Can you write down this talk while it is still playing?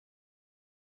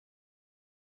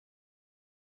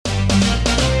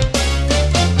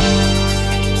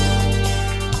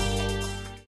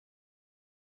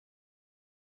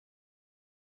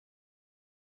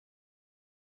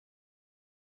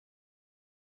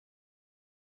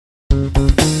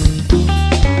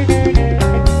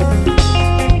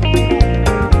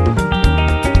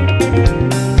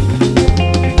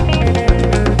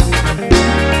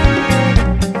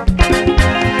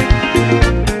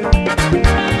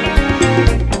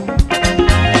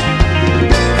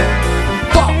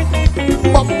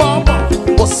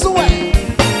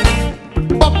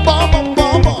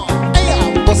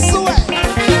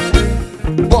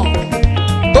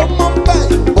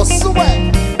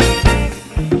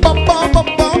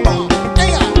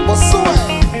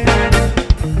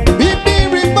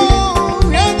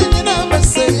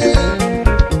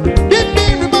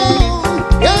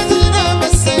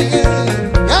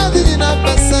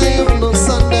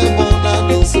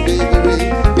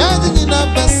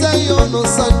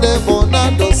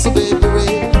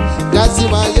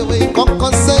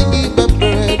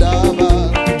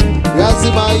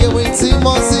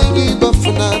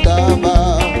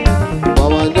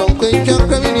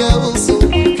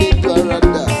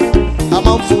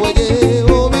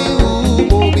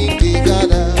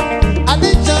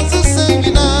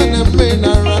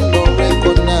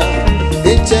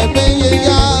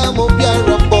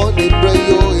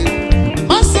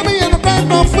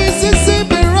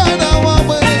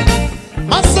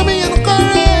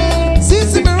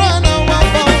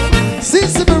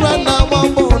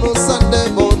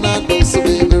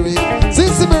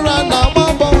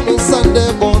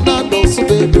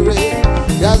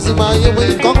my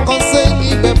way, conquer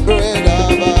singing the bread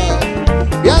above.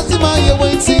 Yazima, you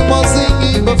wait, see more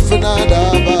singing the finada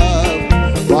above.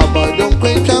 Wama don't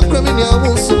quit, can't criminal,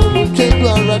 who so can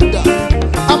you rada.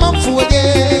 I'm up for a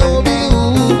day, Obi,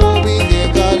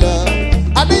 Gala.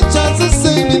 I did chances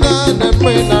singing and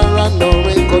rain around no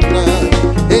record now.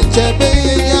 HB,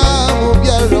 will be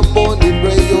a Ramoni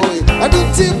Brayo. I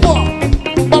didn't see more.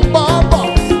 Baba,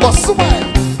 what's the way?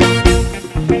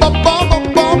 Baba,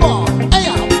 hey,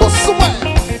 what's the way?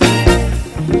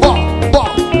 Baba,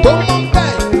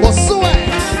 what's the way?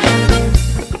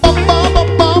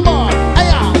 Baba,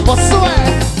 hey, what's the way?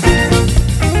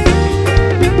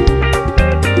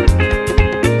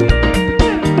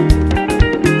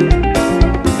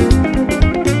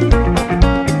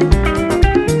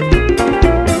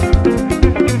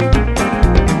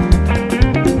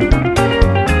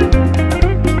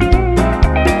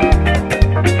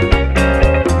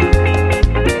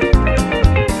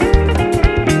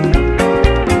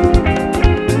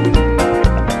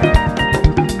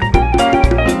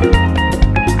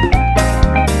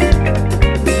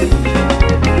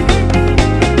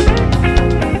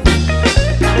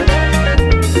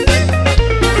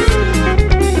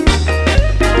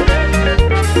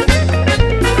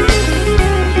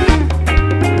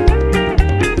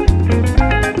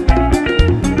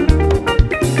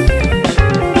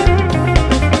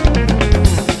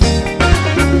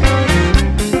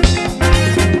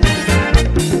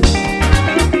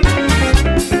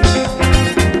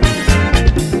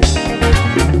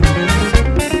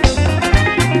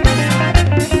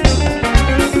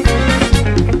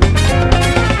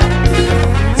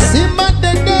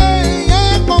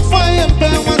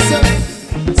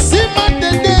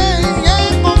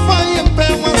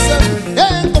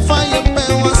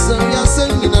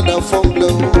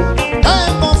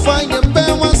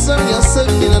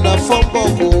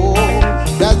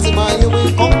 That's my way,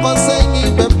 conquer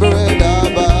singing the bread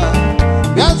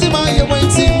above. That's my way,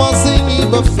 see more singing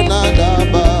the finada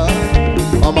above.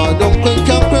 Mama don't quit,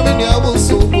 can't criminal,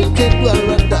 so we can do a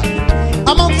rada.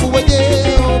 I'm up for a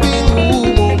day,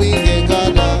 Obi,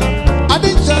 Gala. I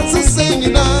did chances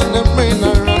singing and rain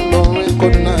around no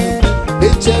record now.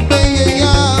 HB,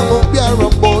 will be a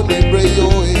Ramoni Brayo.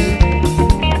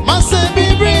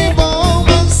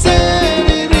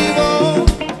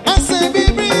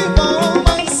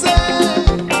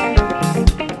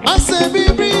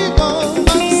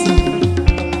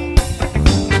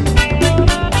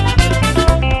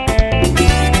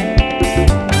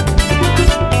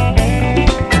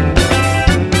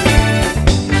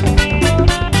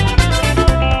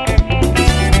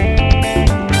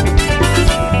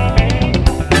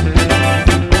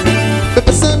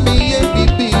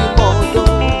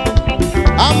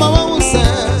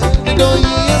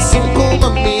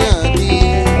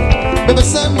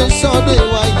 Send me show me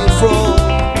where you from.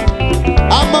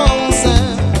 I'm all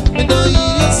set. Me know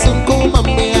you some cool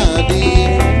mommy adi.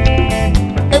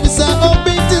 Every say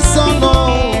obi ti sono,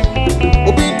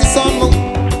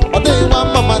 ode wa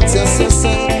mama ti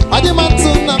asese. Ade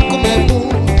matu na kumemu,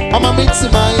 mama miti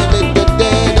my me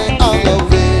dead all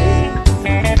of it.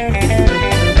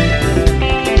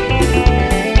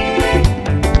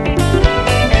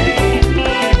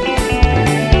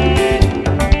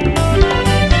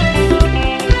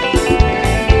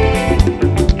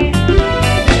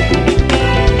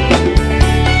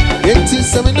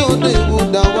 Semi no de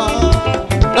wudawa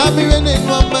na mi we ne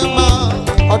no mema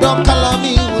odo kala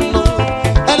mi uno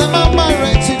ele mama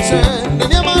rechi chen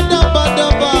ne ma da ba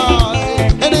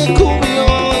ene kumi o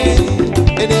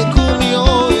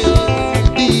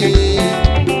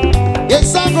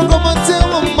yes I go come tell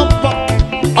mama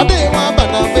ade wa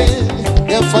bana be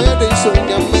e fire de show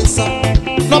nya mesa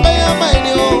no be ya mai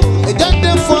ni o e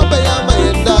jande fo be ya mai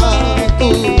da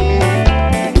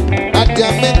adia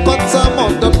me kota mo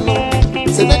don no.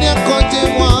 C'est dernier côté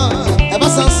moi, et ma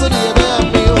sensorie est bien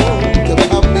mieux, que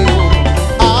bien mieux.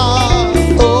 Ah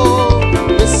oh,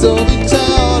 le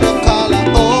solitaire de Kala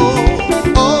oh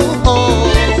oh oh.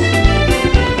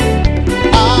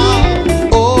 Ah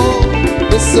oh,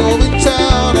 le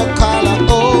solitaire de Kala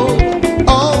oh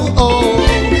oh oh.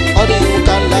 Oh de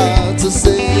Kala to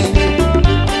say.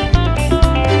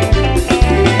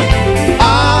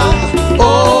 Ah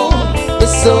oh, le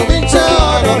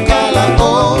solitaire de Kala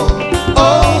oh.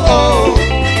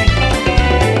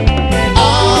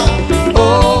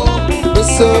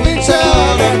 So we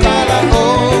tell the color, oh,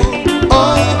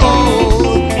 oh,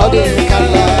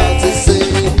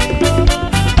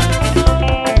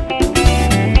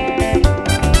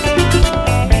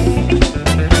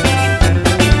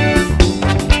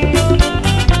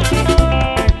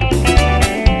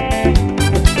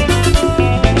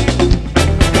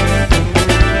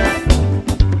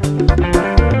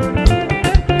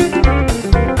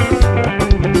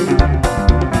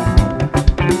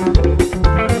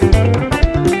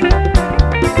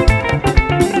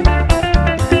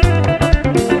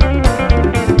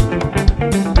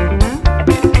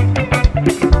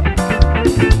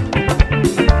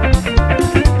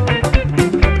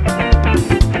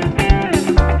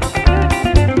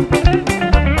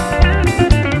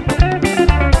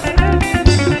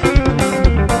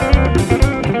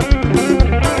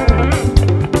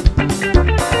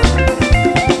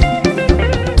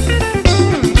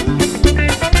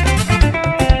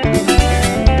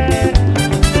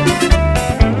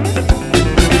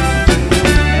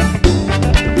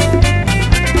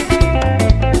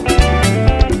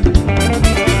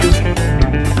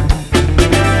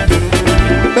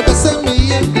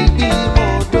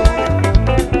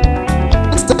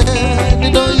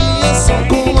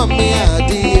 kuma me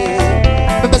adie.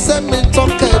 Me say me talk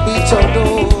be chodo.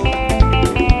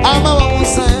 Ama won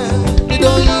say me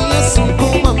do yesu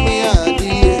kuma me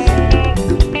adie.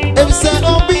 If say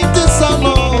obi to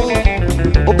sano,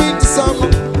 obi to sano.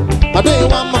 I don't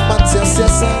want my patience,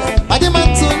 yes. I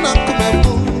demand to not come.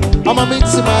 I'm a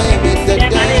mix of my dead.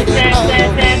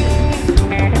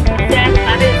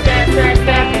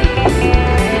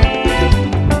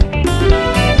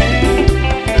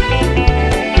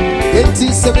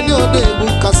 Seven year old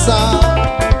Bukasa,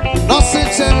 no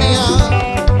switch me out,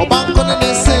 or bank on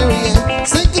the Syria,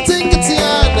 sink it, and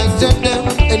gender,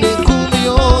 and they cool me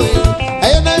oil. I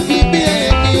am not be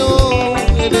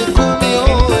and they cool me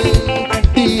oil.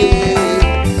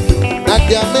 Yeah, not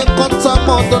the American time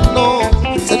on the no,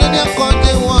 send any account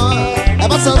one. I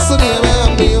must answer the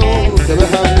me oh, never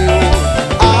have me oh.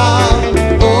 Ah,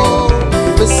 oh,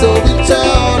 the so the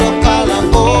child of color,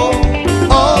 oh.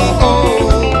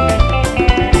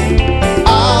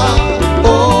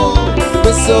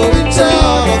 So we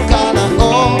tell Kana,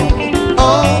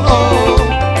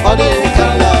 or they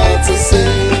can like to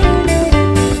say,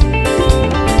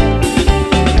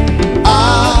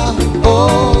 ah,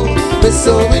 oh,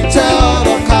 so we tell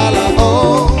Kana,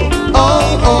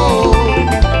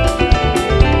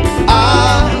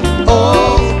 ah,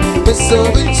 oh, so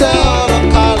we tell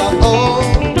Kana,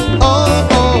 or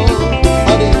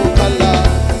they can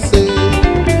like to say.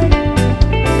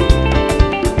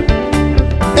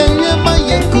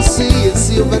 See it's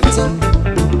you better.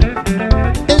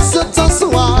 It's a toss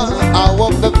one, I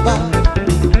want the back.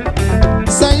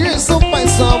 Say so my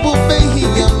son will pay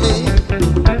here me.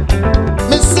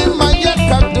 Missing my yak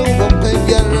do open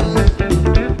your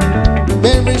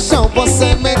Mary Shaw was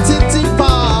a metity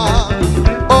pa.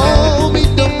 Oh, me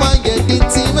don't mind the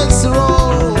team's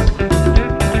roll.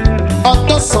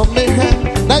 Otto some me,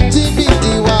 not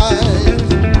GBDY.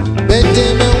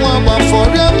 Benjamin Wamba for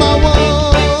Rama.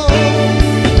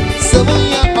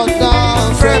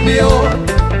 Fremio,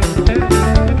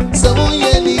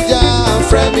 Samoye Nija,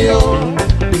 Fremio,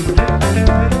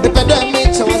 the pandemic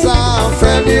was a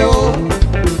Fremio.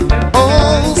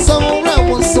 Oh, some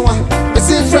Ramos, it's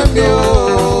in Fremio,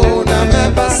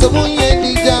 Nameba, Samoye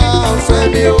Nija,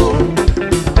 Fremio,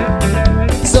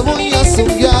 Samoya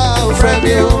Suya,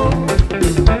 Fremio,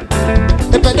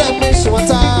 the pandemic was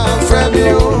a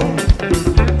Fremio.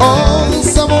 Oh,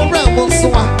 some Ramos,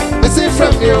 it's in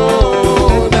Fremio,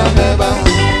 Nameba.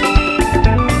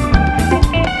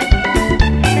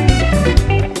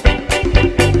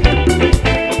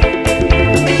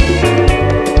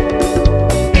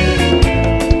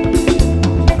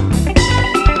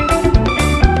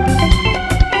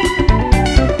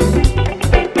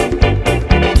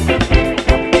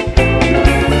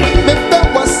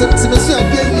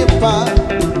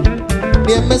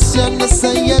 Mission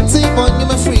society on you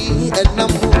free and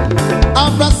number.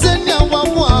 I'm rushing your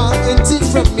one and tea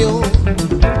from you.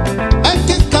 I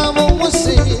can come on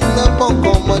washing the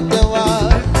Boko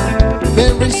Modewa.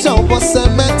 Mary Shaw was a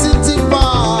metity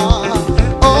bar.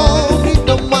 Oh, we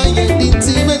don't mind the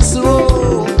team's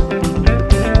row.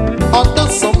 Other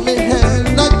some me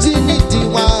hand, not Jimmy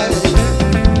D.Y.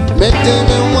 Met them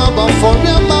and one for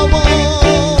your mama.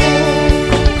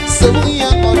 So we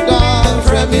are on down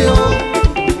from you.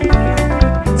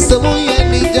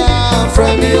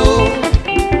 From you,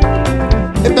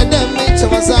 if I don't make a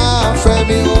from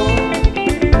you,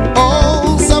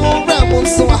 oh, some of them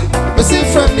so I see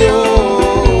from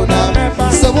you now.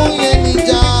 Someone need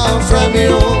down from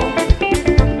you,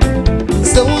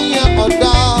 someone you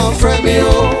down from you.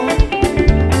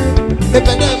 If I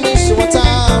don't make a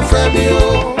from you,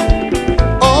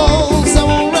 oh, some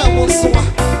of them so I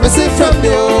see from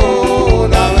you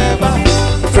now.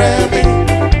 From me.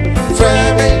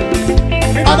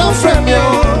 I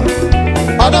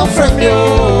don't frame you,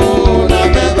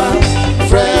 never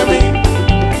frame me.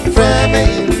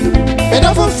 Me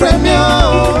don't frame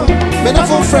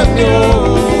you,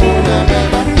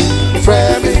 never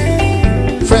frame me.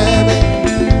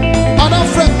 I don't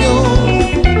frame you,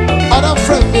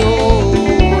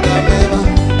 never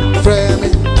frame me.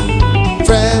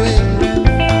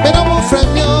 Me don't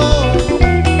frame you,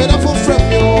 never frame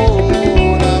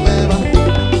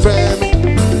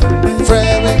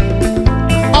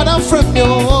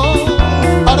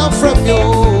from you,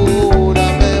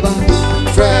 never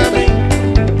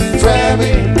frame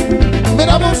me. Me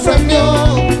don't frame you,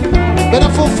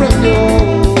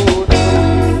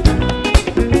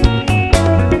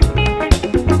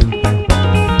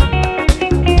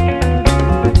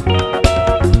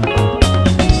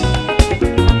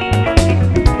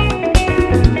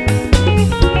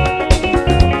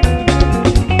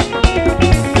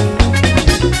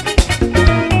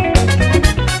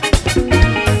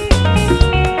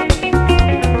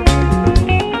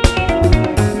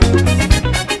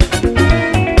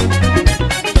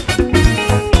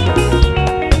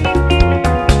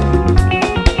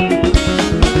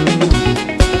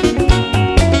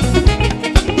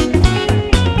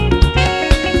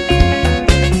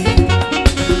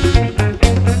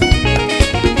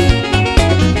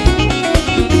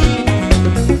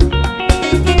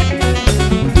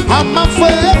 I'm a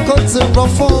fair cotton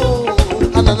ruffle,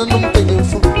 and I don't pay you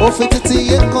for. Oh, 50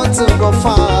 year cotton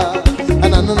ruffle,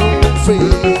 and I don't free.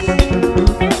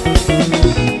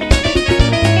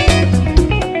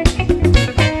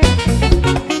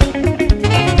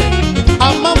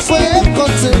 I'm a fair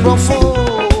cotton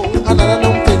ruffle, and I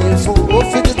don't pay you for.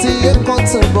 Oh, 50 year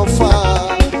cotton ruffle,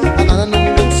 and I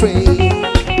don't free.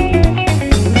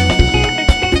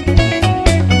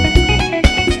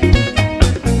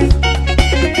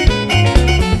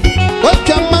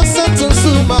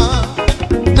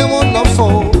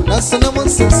 That's another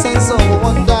sense of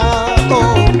wonder.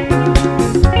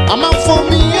 I'm out for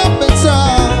me a better,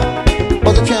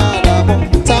 but the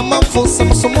child, time out for some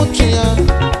much here,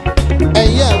 and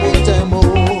yeah, with them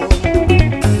all.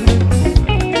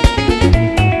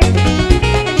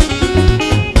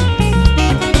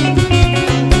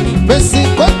 Basic,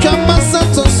 what can my son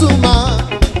to Suma?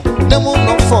 Them will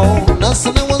not fall. That's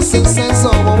another sense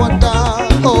of wonder.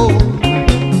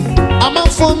 I'm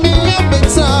out for me a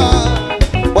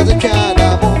better. What the cat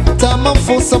time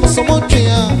for some much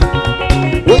here.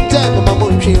 What time my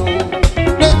monkey?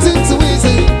 Nothing too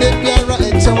easy. They be a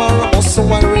right tomorrow or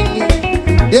someone ringing.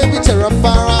 They be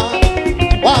terrapara.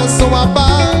 While so I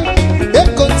buy, they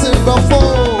got to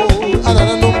before. And I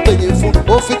don't know pay you for.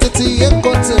 Oh, 50 year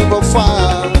got to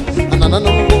before. And I don't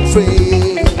know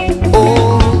free.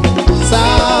 Oh, sa.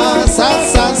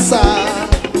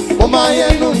 Oh,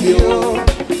 my, know you.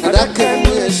 And I can't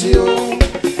wish you.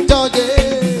 George.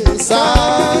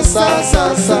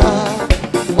 Sa,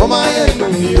 oh my, I know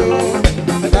you,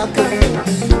 and I can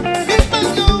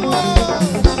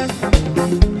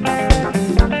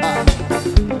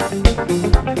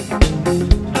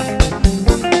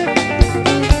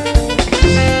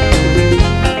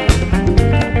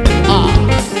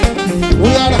we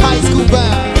are the high school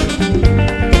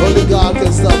band, only God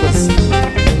can stop us.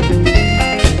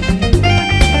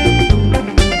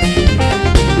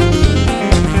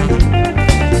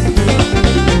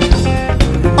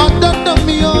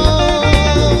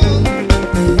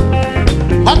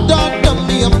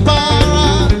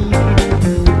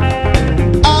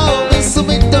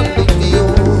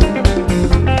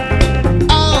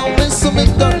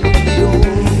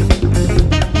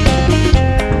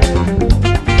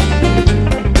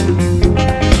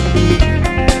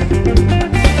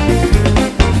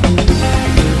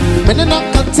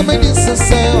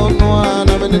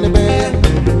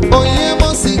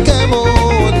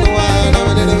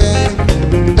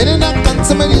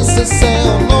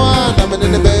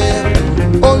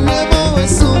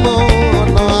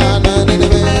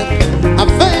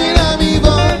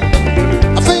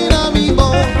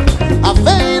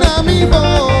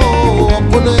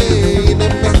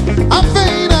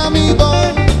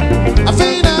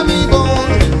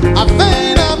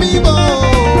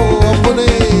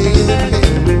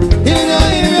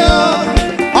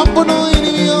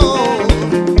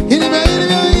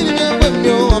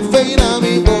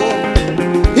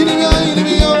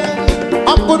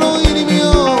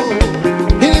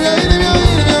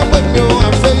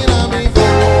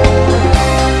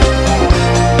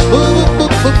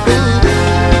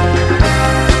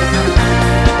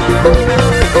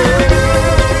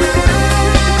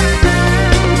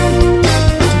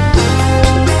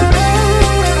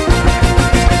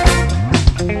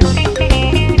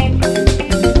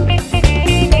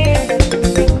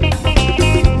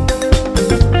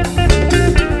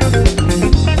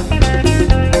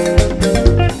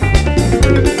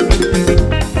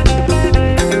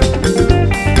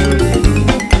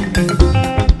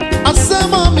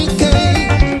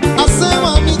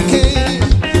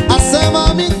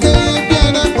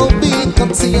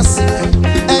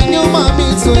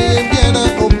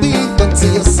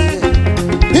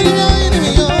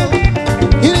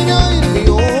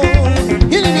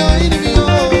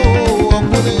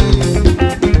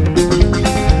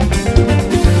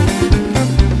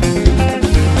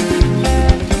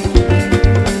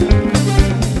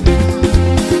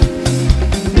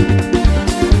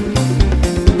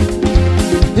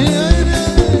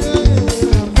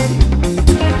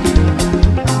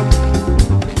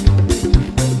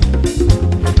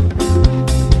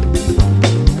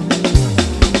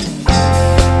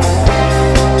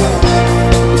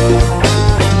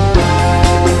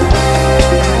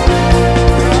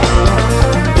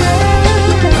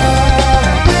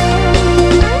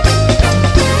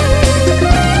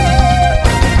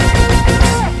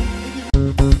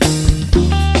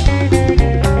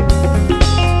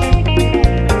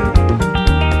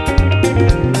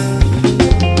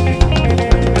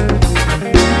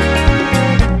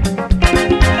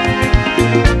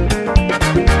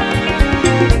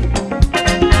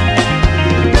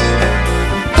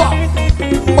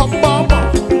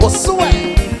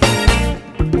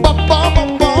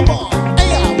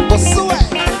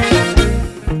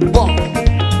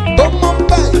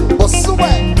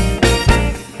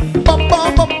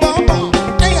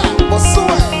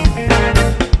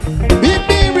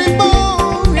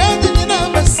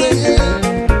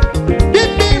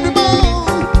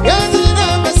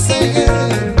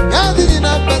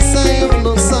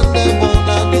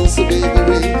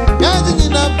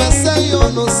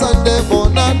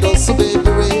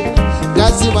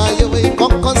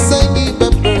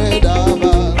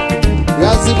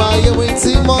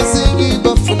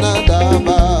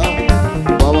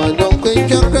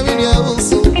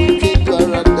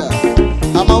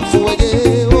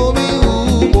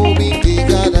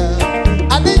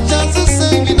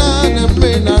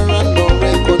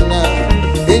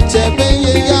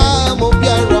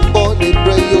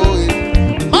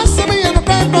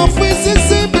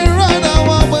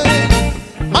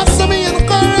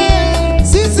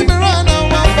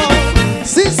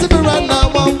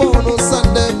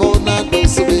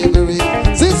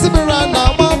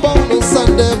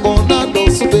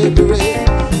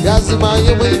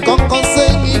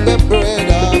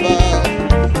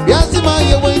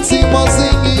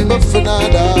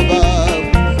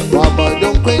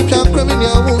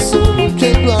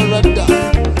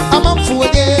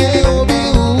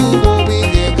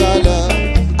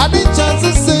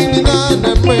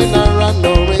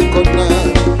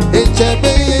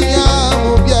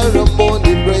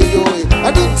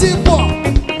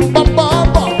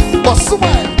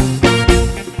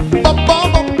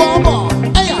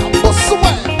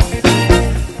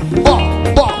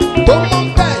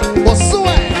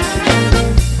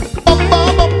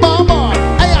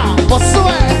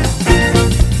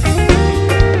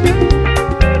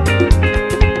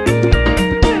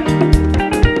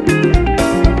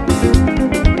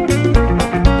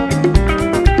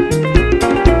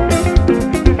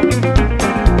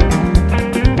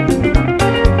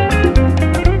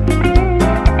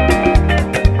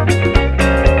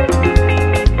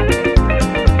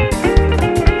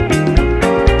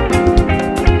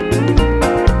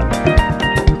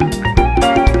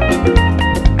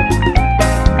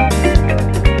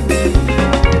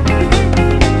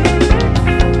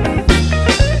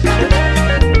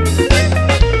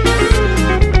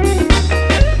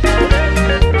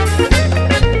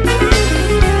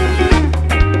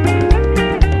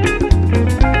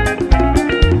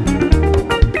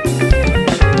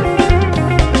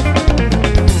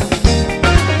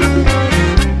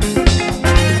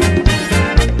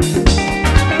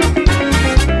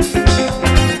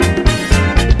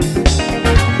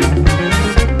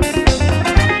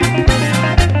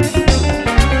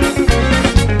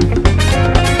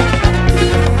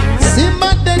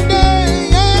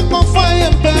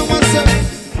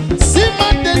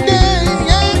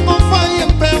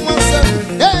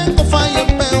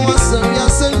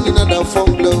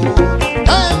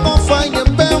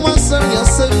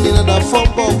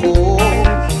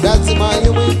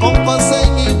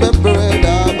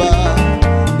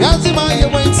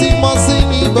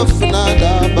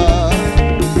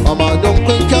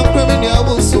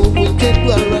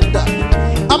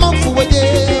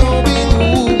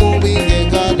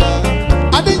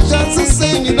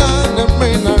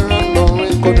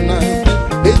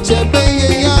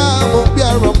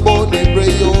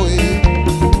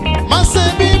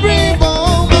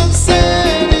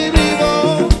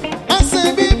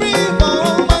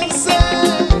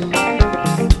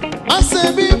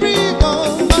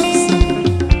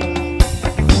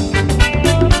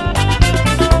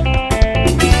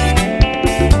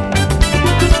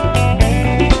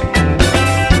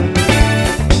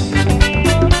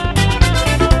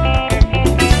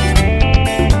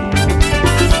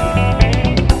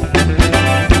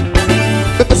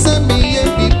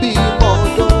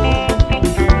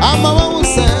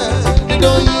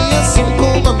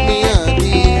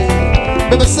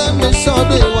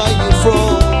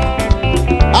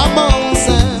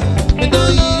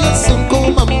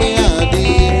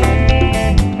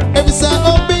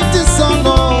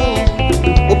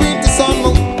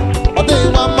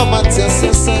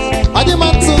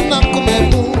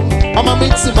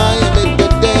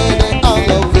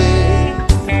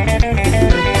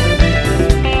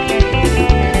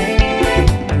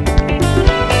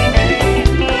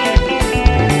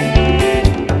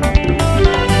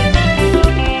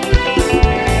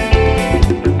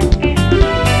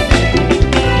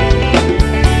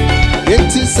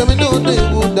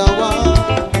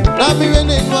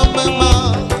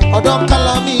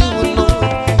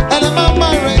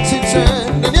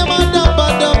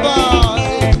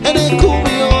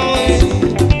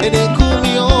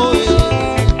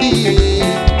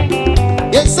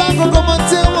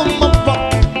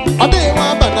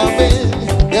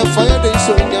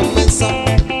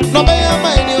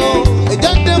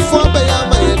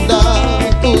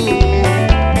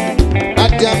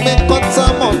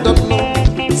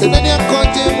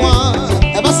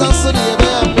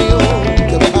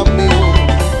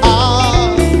 Ah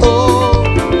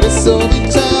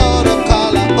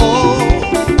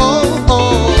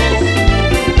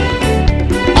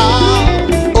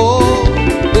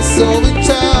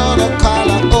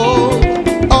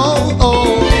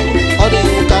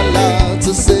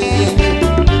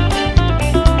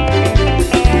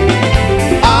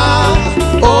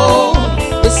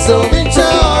so me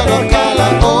choro kala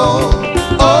oh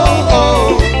oh oh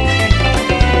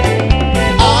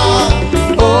ah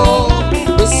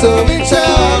oh me so me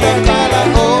choro kala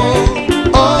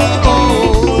oh oh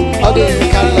oh ode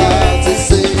kala to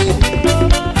say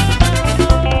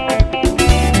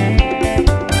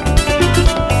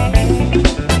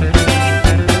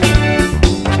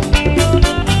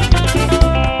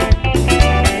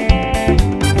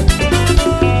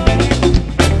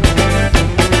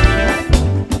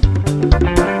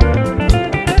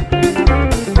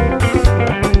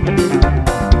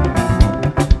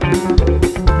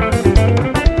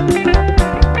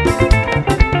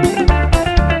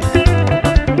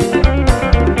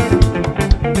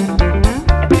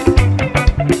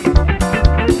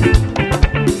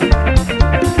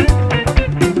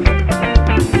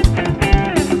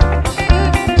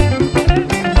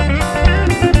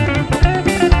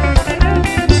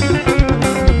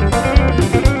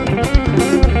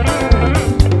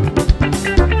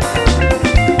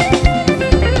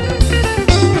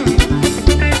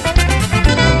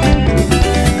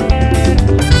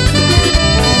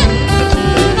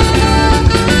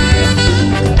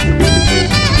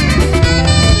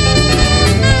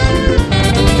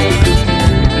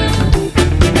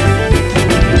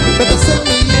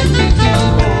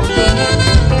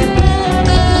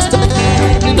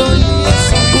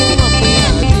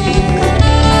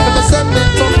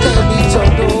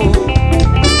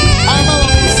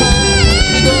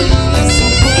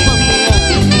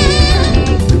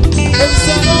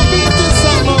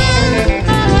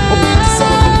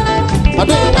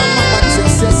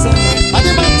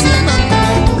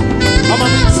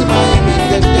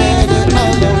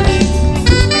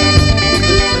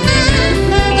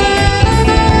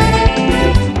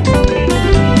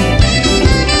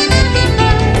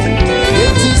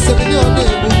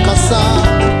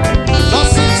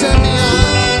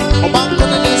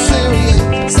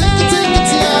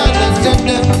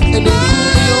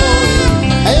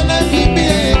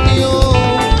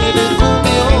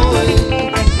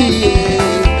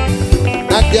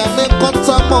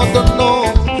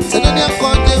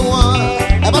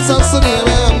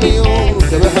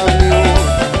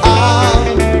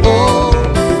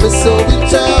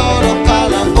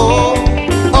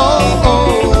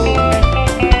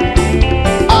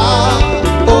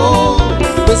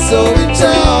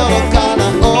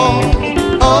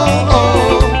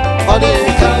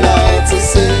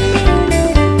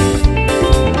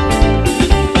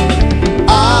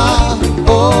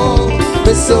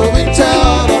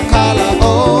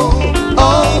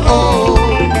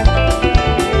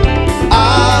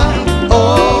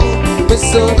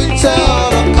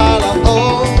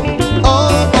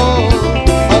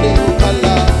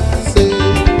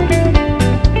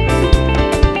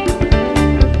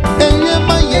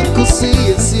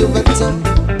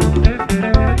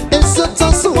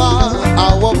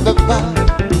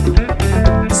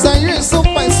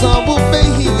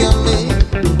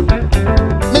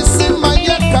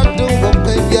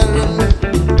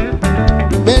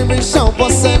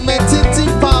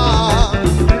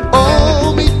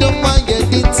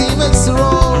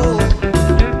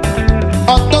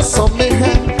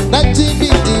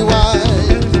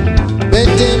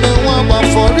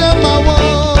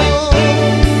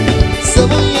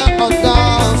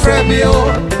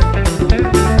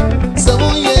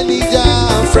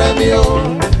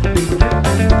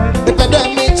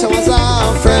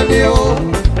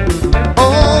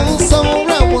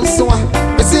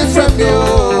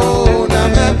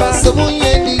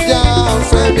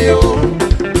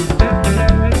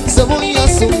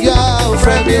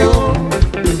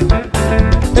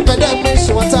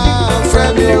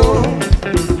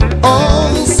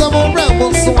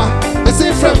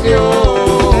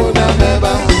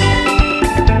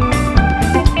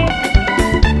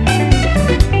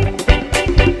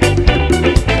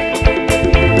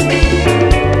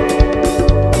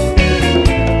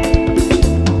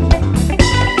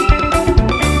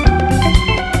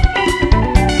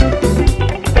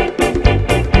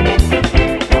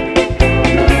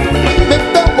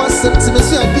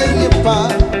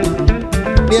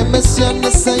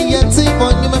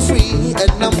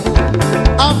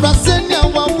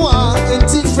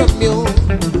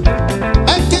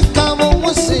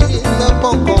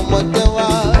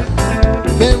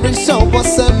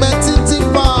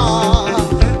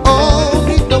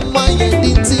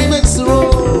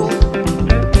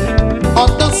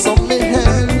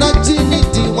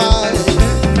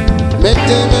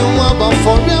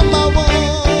For